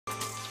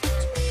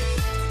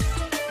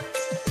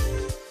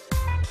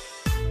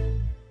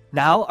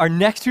Now, our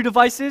next two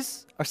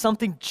devices are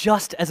something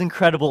just as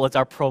incredible as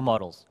our Pro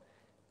models.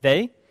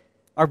 They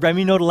are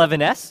Redmi Note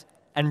 11S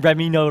and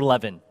Redmi Note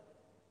 11.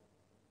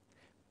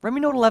 Redmi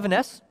Note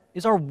 11S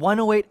is our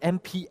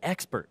 108MP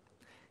expert.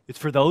 It's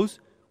for those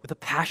with a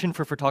passion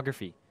for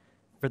photography,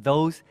 for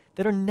those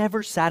that are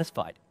never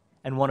satisfied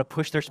and want to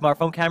push their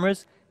smartphone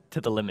cameras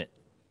to the limit.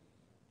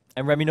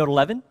 And Redmi Note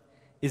 11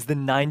 is the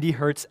 90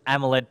 Hz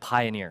AMOLED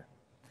pioneer.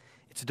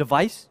 It's a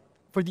device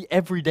for the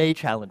everyday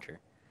challenger,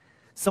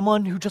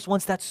 someone who just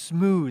wants that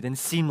smooth and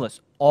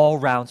seamless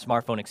all-round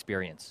smartphone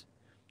experience.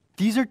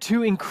 These are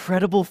two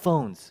incredible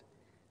phones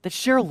that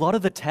share a lot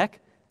of the tech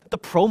that the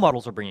Pro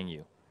models are bringing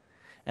you.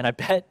 And I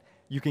bet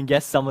you can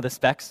guess some of the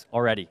specs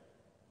already.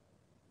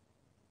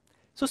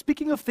 So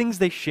speaking of things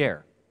they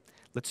share,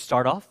 let's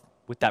start off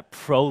with that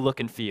Pro look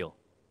and feel.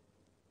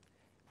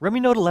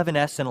 Redmi Note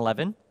 11S and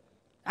 11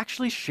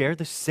 actually share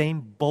the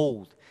same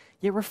bold,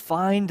 yet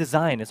refined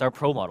design as our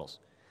Pro models,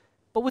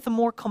 but with a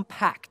more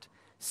compact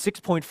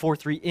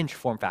 6.43-inch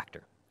form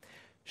factor.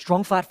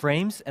 Strong flat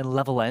frames and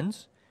level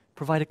ends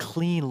provide a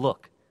clean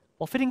look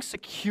while fitting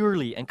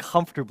securely and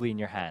comfortably in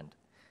your hand,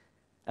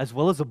 as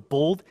well as a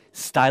bold,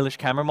 stylish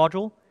camera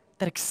module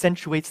that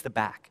accentuates the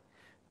back,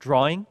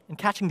 drawing and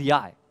catching the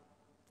eye.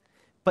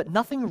 But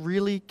nothing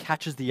really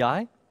catches the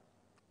eye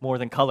more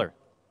than color.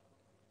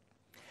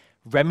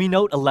 Redmi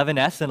Note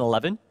 11S and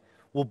 11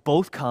 will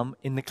both come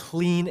in the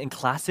clean and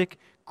classic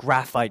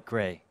graphite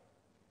gray,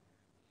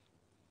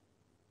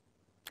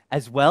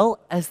 as well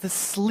as the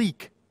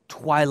sleek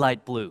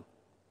twilight blue.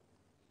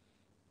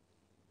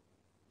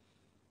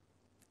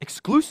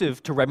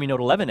 Exclusive to Redmi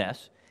Note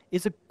 11S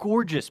is a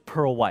gorgeous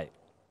pearl white,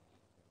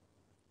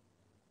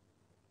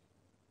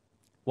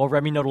 while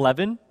Redmi Note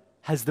 11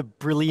 has the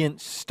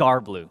brilliant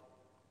star blue.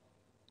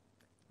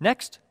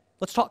 Next,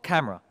 let's talk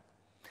camera.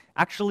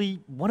 Actually,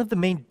 one of the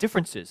main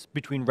differences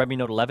between Redmi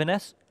Note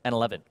 11S and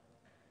 11.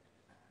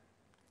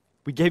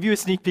 We gave you a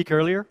sneak peek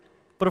earlier,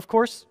 but of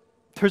course,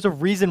 there's a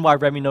reason why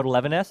Redmi Note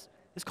 11S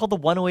is called the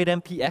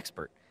 108MP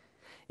Expert.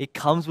 It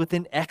comes with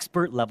an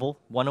expert level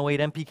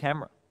 108MP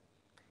camera.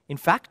 In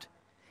fact,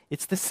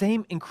 it's the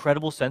same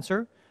incredible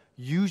sensor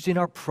used in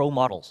our Pro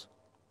models.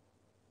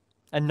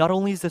 And not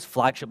only is this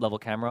flagship level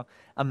camera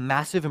a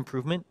massive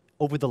improvement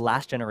over the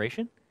last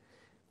generation,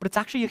 but it's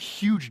actually a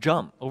huge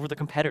jump over the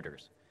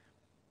competitors.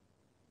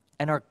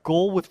 And our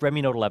goal with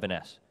Redmi Note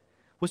 11S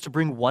was to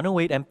bring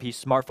 108MP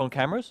smartphone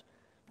cameras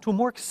to a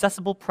more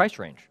accessible price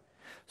range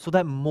so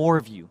that more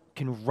of you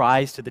can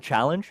rise to the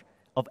challenge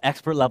of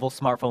expert-level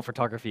smartphone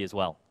photography as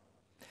well.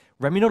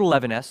 Redmi Note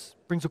 11S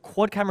brings a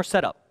quad-camera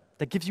setup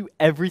that gives you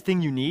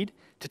everything you need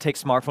to take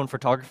smartphone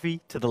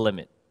photography to the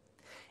limit.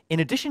 In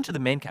addition to the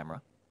main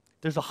camera,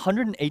 there's a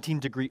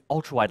 118-degree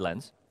ultra-wide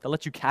lens that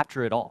lets you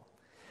capture it all,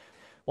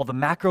 while the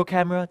macro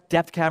camera,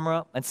 depth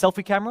camera, and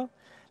selfie camera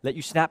let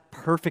you snap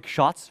perfect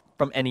shots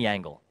from any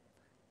angle.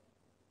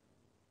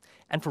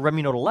 And for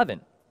Redmi Note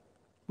 11,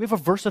 we have a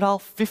versatile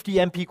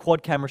 50MP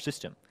quad camera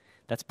system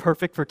that's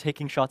perfect for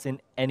taking shots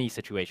in any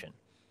situation.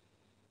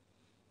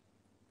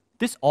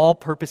 This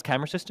all-purpose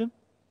camera system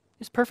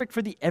is perfect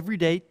for the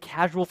everyday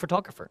casual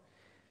photographer.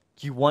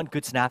 You want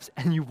good snaps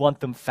and you want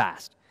them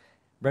fast.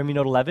 Redmi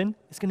Note 11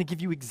 is going to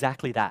give you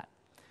exactly that,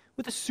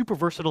 with a super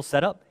versatile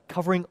setup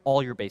covering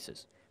all your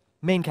bases: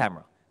 main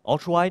camera,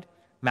 ultra-wide,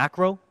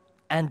 macro,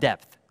 and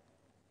depth.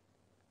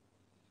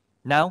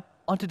 Now,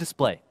 onto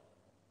display.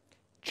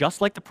 Just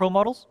like the Pro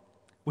models,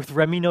 with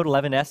Redmi Note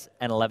 11S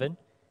and 11,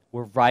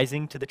 we're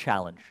rising to the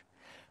challenge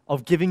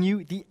of giving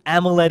you the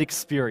AMOLED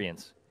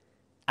experience.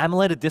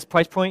 AMOLED at this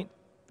price point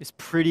is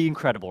pretty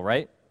incredible,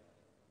 right?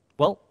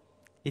 Well,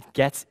 it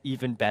gets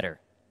even better,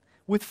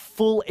 with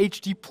full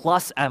HD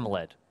Plus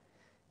AMOLED.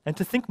 And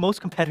to think most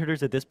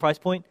competitors at this price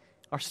point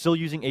are still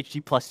using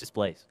HD Plus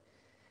displays.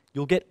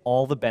 You'll get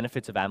all the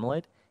benefits of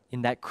AMOLED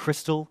in that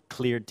crystal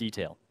clear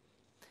detail.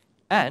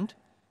 And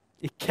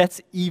it gets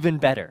even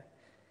better.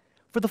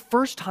 For the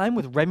first time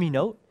with Redmi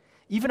Note,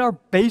 even our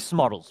base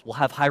models will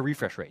have high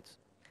refresh rates.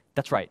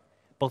 That's right,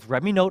 both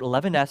Redmi Note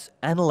 11S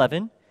and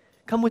 11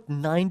 come with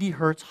 90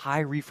 Hz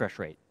high refresh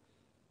rate.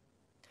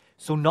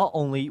 So not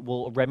only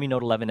will Redmi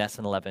Note 11S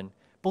and 11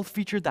 both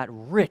feature that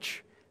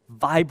rich,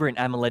 vibrant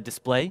AMOLED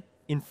display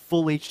in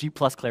full HD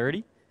Plus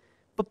clarity,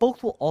 but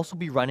both will also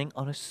be running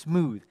on a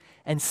smooth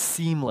and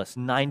seamless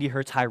 90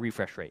 Hz high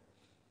refresh rate.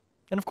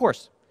 And of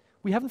course,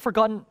 we haven't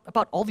forgotten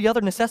about all the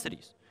other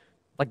necessities,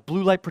 like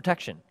blue light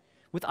protection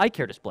with eye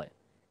care display,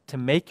 to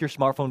make your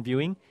smartphone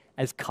viewing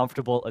as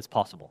comfortable as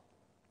possible.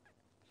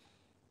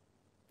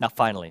 Now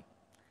finally,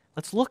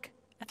 let's look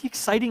at the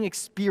exciting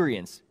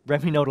experience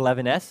Redmi Note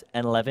 11S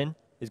and 11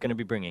 is going to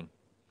be bringing.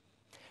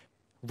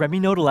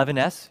 Redmi Note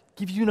 11S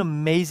gives you an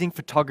amazing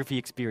photography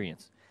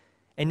experience,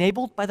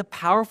 enabled by the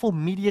powerful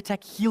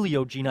MediaTek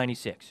Helio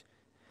G96.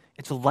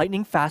 It's a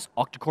lightning-fast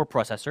octa-core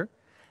processor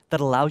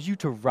that allows you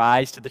to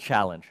rise to the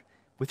challenge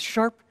with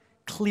sharp,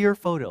 clear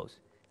photos,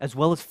 as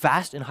well as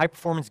fast and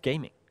high-performance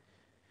gaming.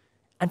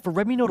 And for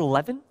Redmi Note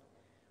 11,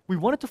 we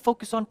wanted to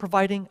focus on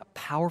providing a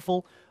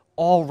powerful,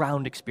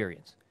 all-round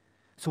experience.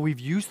 So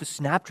we've used the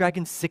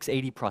Snapdragon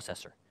 680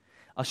 processor,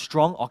 a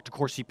strong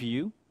octa-core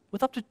CPU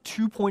with up to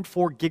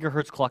 2.4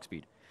 gigahertz clock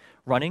speed,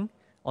 running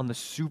on the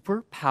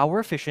super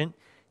power-efficient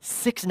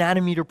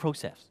 6-nanometer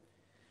process.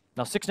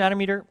 Now, 6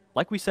 nanometer,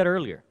 like we said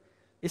earlier,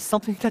 is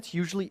something that's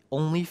usually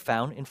only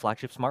found in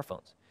flagship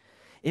smartphones.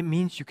 It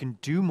means you can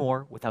do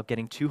more without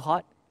getting too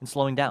hot and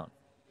slowing down.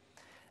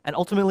 And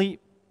ultimately,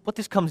 what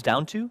this comes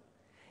down to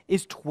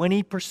is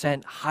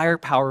 20% higher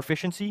power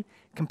efficiency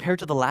compared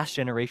to the last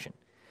generation.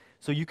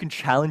 So you can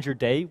challenge your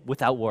day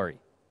without worry.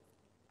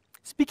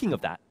 Speaking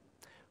of that,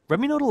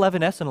 Redmi Note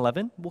 11S and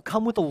 11 will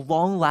come with a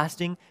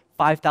long-lasting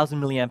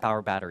 5,000 milliamp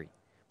hour battery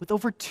with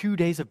over 2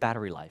 days of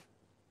battery life.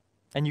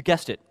 And you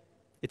guessed it,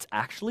 it's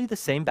actually the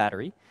same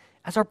battery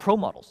as our Pro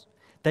models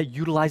that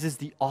utilizes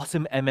the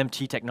awesome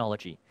MMT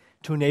technology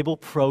to enable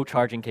Pro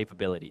charging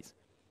capabilities.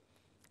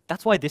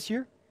 That's why this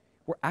year,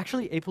 we're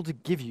actually able to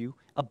give you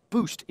a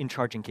boost in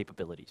charging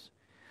capabilities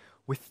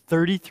with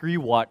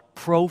 33-watt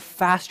Pro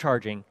fast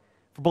charging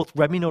for both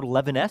Redmi Note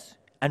 11S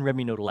and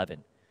Redmi Note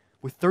 11,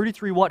 with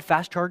 33-watt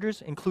fast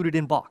chargers included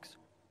in box.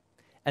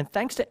 And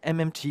thanks to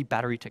MMT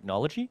battery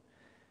technology,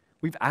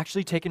 we've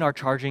actually taken our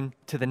charging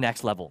to the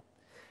next level.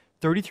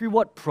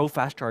 33-watt Pro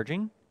fast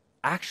charging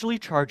actually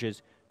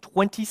charges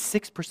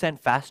 26%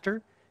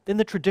 faster than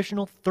the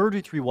traditional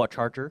 33-watt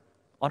charger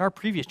on our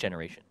previous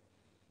generation.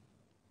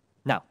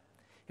 Now,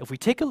 if we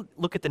take a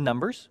look at the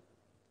numbers,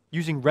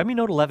 using Redmi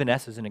Note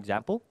 11S as an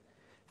example,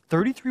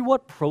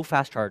 33-watt Pro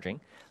fast charging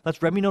lets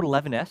Redmi Note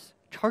 11S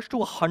charge to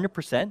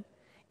 100%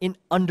 in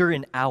under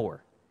an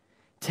hour,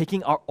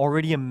 taking our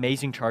already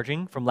amazing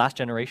charging from last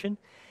generation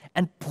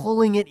and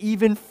pulling it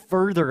even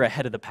further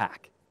ahead of the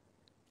pack.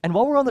 And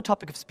while we're on the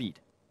topic of speed,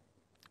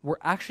 we're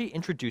actually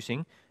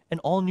introducing an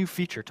all-new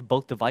feature to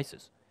both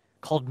devices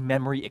called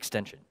memory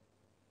extension.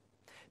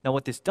 Now,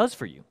 what this does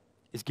for you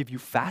is give you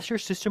faster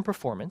system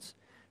performance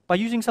by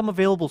using some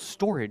available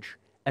storage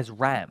as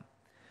RAM,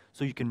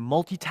 so you can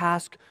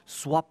multitask,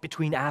 swap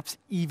between apps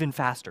even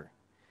faster,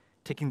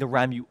 taking the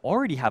RAM you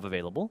already have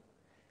available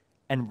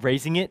and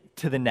raising it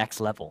to the next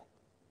level.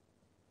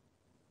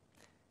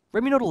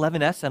 Redmi Note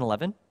 11S and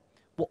 11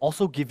 will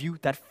also give you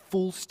that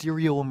full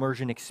stereo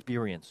immersion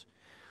experience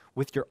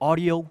with your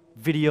audio,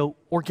 video,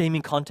 or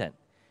gaming content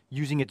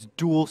using its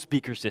dual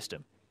speaker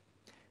system.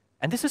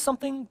 And this is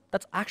something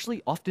that's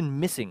actually often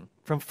missing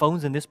from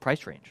phones in this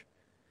price range.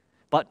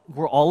 But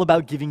we're all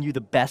about giving you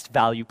the best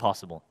value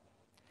possible.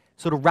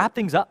 So to wrap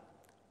things up,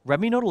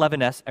 Redmi Note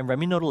 11S and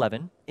Redmi Note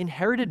 11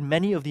 inherited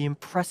many of the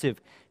impressive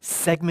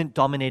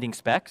segment-dominating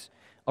specs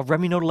of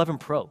Redmi Note 11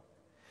 Pro.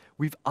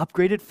 We've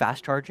upgraded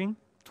fast charging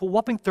to a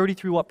whopping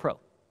 33-watt Pro.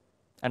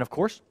 And of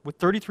course, with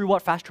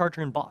 33-watt fast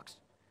charger in box.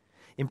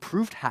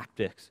 Improved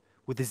haptics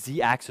with a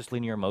Z-axis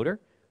linear motor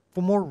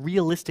for more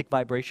realistic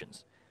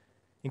vibrations.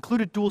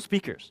 Included dual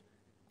speakers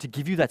to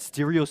give you that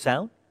stereo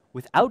sound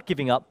without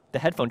giving up the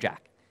headphone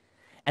jack.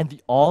 And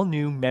the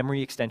all-new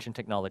memory extension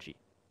technology.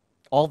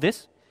 All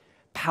this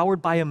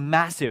powered by a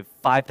massive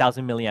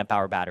 5,000 milliamp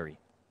hour battery.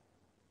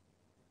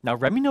 Now,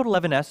 Redmi Note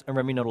 11S and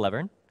Redmi Note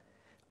 11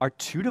 are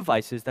two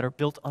devices that are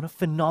built on a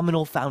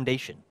phenomenal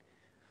foundation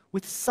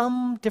with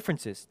some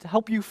differences to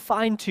help you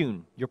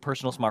fine-tune your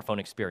personal smartphone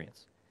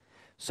experience.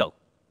 So,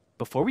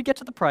 before we get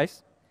to the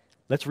price,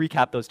 let's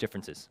recap those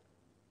differences.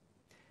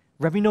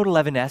 Redmi Note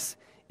 11S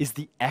is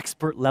the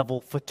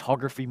expert-level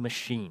photography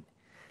machine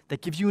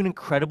that gives you an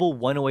incredible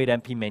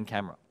 108MP main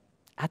camera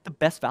at the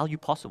best value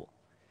possible.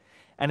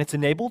 And it's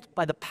enabled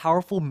by the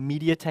powerful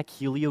MediaTek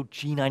Helio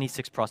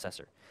G96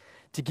 processor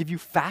to give you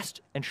fast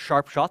and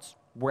sharp shots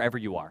wherever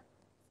you are.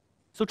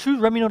 So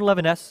choose Redmi Note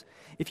 11S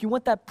if you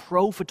want that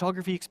pro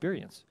photography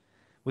experience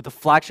with a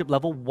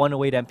flagship-level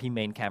 108MP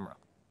main camera.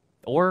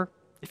 Or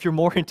if you're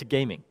more into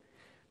gaming.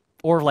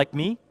 Or like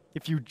me,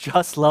 if you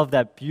just love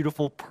that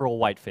beautiful pearl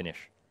white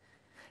finish.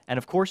 And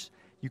of course,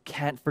 you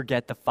can't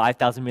forget the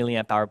 5,000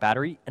 milliamp hour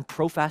battery and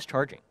pro fast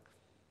charging.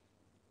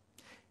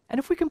 And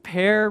if we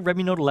compare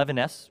Redmi Note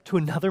 11S to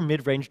another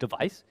mid-range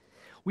device,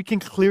 we can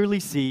clearly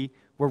see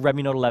where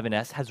Redmi Note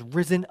 11S has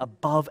risen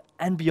above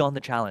and beyond the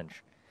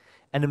challenge.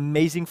 An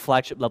amazing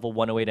flagship-level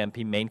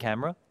 108MP main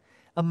camera,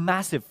 a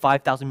massive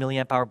 5,000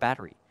 milliamp hour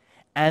battery,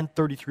 and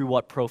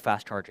 33-watt pro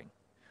fast charging,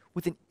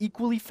 with an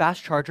equally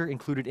fast charger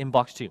included in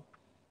box too.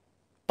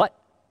 But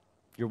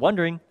you're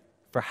wondering,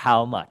 for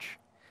how much?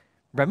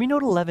 Redmi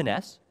Note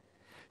 11S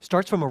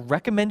starts from a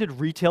recommended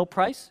retail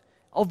price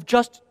of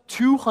just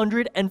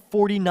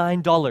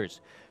 $249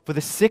 for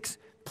the 6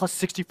 plus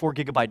 64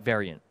 gigabyte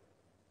variant.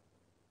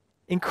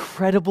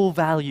 Incredible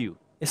value,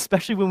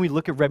 especially when we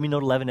look at Redmi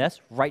Note 11S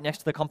right next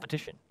to the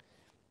competition.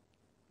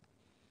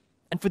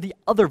 And for the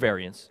other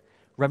variants,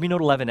 Redmi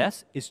Note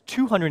 11S is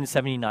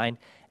 $279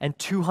 and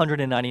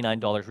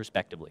 $299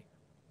 respectively.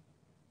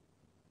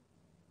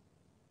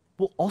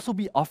 We'll also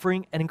be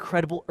offering an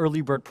incredible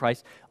early bird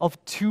price of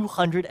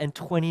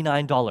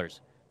 $229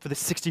 for the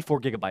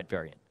 64 gigabyte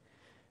variant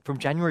from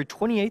January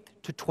 28th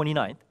to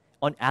 29th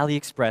on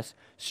AliExpress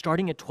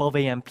starting at 12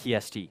 a.m.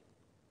 PST.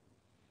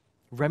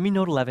 Redmi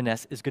Note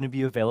 11S is going to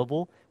be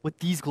available with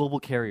these global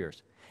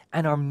carriers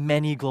and our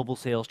many global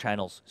sales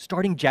channels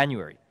starting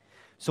January.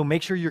 So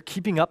make sure you're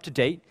keeping up to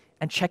date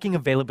and checking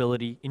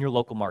availability in your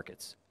local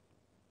markets.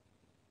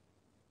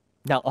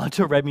 Now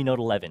onto Redmi Note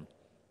 11.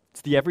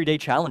 It's the everyday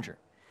challenger,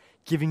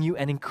 giving you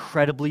an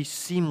incredibly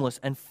seamless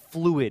and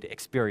fluid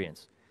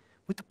experience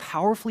with the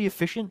powerfully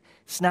efficient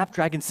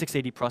Snapdragon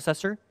 680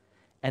 processor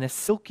and a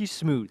silky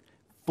smooth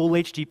Full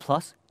HD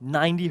Plus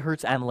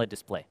 90Hz AMOLED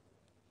display.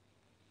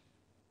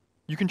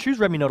 You can choose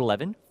Redmi Note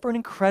 11 for an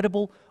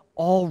incredible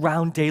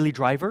all-round daily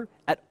driver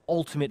at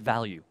ultimate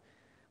value,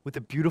 with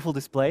a beautiful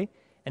display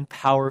and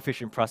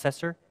power-efficient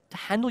processor to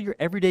handle your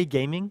everyday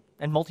gaming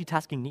and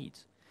multitasking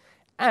needs.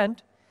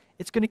 And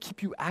it's going to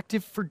keep you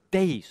active for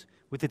days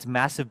with its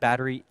massive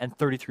battery and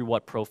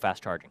 33-watt Pro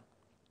fast charging.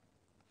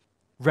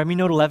 Redmi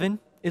Note 11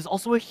 is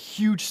also a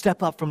huge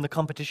step up from the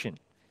competition,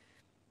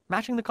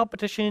 matching the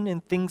competition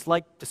in things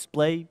like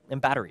display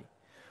and battery,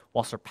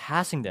 while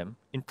surpassing them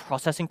in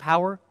processing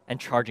power and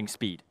charging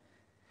speed.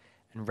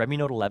 And Redmi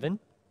Note 11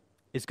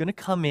 is going to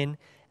come in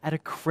at a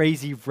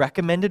crazy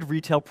recommended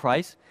retail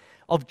price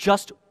of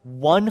just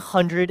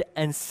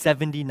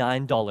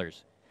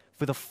 $179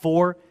 for the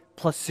 4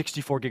 plus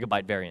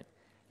 64GB variant.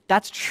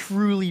 That's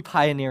truly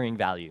pioneering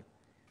value.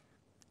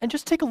 And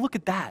just take a look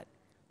at that.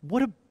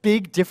 What a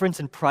big difference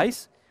in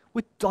price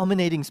with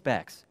dominating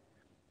specs.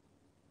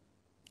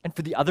 And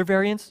for the other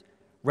variants,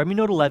 Redmi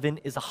Note 11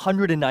 is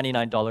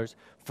 $199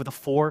 for the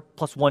 4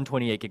 plus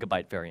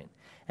 128GB variant,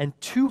 and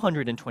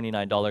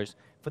 $229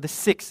 for the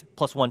 6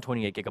 plus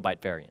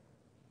 128GB variant.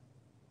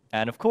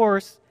 And of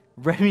course,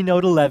 Redmi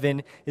Note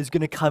 11 is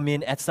going to come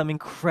in at some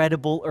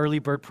incredible early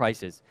bird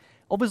prices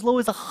of as low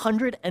as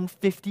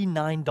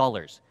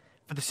 $159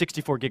 for the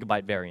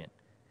 64GB variant,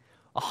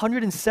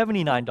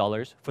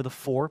 $179 for the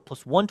 4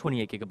 plus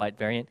 128GB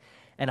variant,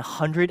 and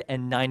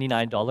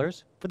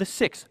 $199 for the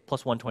 6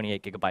 plus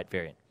 128GB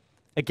variant.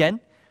 Again,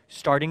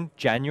 starting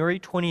January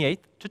 28th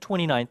to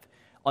 29th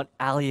on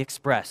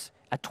AliExpress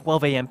at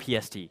 12 a.m.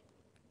 PST.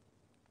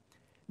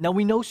 Now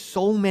we know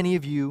so many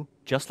of you,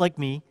 just like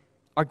me,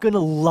 are going to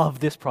love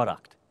this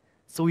product.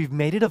 So we've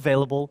made it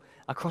available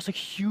across a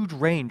huge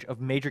range of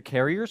major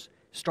carriers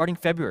starting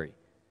February,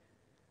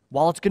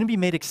 while it's going to be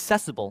made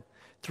accessible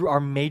through our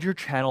major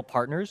channel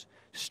partners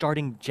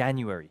starting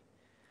January.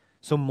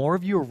 So more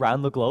of you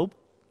around the globe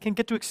can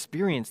get to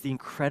experience the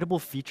incredible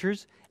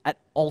features at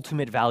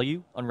ultimate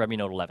value on Redmi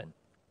Note 11.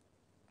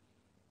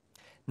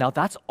 Now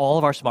that's all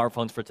of our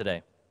smartphones for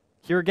today.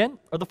 Here again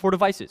are the 4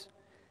 devices: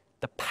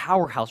 the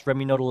powerhouse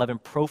Redmi Note 11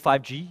 Pro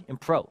 5G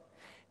and Pro,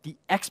 the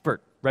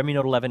expert Redmi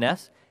Note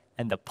 11S,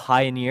 and the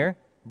pioneer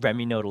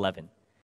Redmi Note 11.